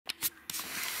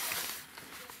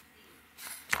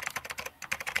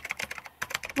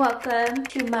Welcome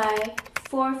to my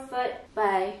 4-foot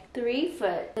by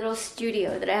 3-foot little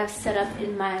studio that I have set up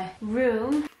in my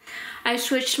room. I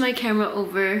switched my camera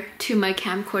over to my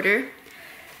camcorder,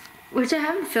 which I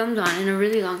haven't filmed on in a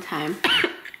really long time.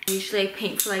 Usually I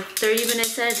paint for like 30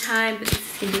 minutes at a time, but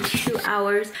this is gonna be 2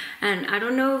 hours. And I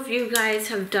don't know if you guys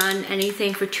have done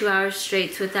anything for 2 hours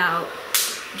straight without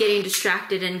getting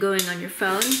distracted and going on your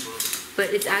phone,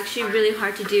 but it's actually really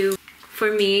hard to do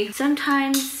for me.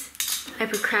 Sometimes I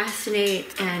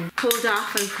procrastinate and hold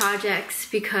off on projects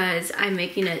because I'm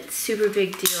making a super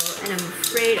big deal and I'm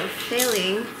afraid of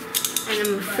failing and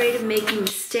I'm afraid of making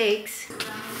mistakes.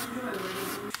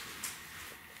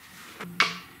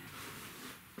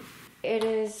 It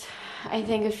is, I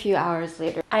think, a few hours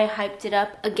later. I hyped it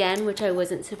up again, which I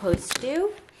wasn't supposed to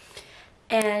do.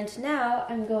 And now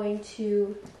I'm going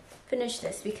to finish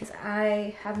this because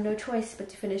I have no choice but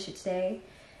to finish it today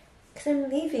because I'm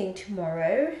leaving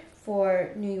tomorrow for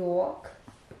New York.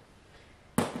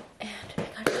 And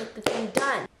I gotta get the thing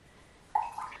done.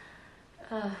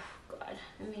 Oh God,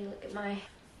 let me look at I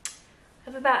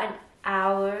have about an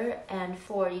hour and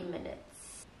 40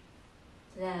 minutes.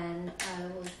 Then I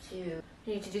will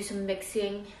need to do some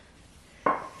mixing.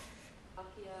 The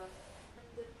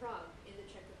Prague in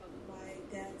the Czech Republic.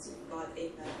 My dad's got a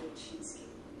mango cheesecake.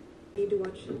 Need to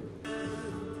watch it.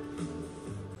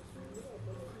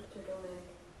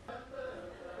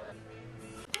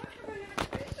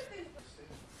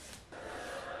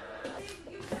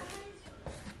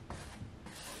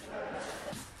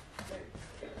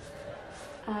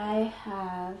 I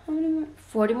have how many more?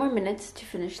 40 more minutes to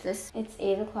finish this. It's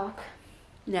 8 o'clock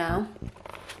now.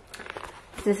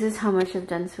 This is how much I've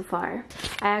done so far.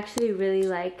 I actually really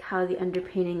like how the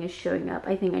underpainting is showing up.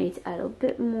 I think I need to add a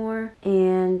bit more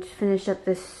and finish up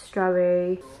this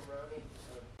strawberry.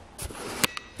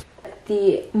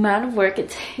 The amount of work it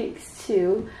takes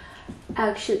to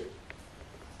actually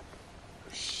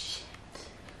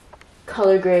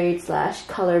color grade /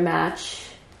 color match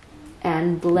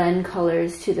and blend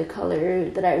colors to the color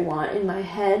that I want in my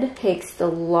head takes the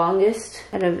longest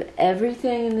out of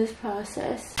everything in this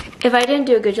process. If I didn't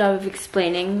do a good job of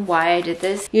explaining why I did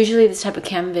this, usually this type of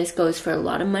canvas goes for a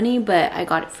lot of money, but I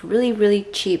got it for really, really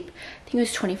cheap. I think it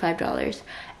was $25.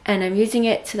 And I'm using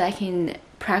it so that I can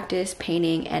practice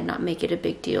painting and not make it a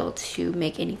big deal to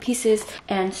make any pieces.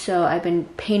 And so I've been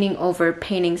painting over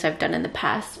paintings I've done in the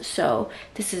past, so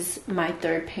this is my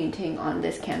 3rd painting on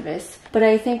this canvas. But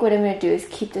I think what I'm going to do is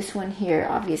keep this one here,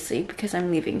 obviously, because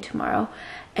I'm leaving tomorrow,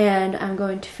 and I'm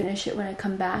going to finish it when I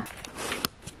come back.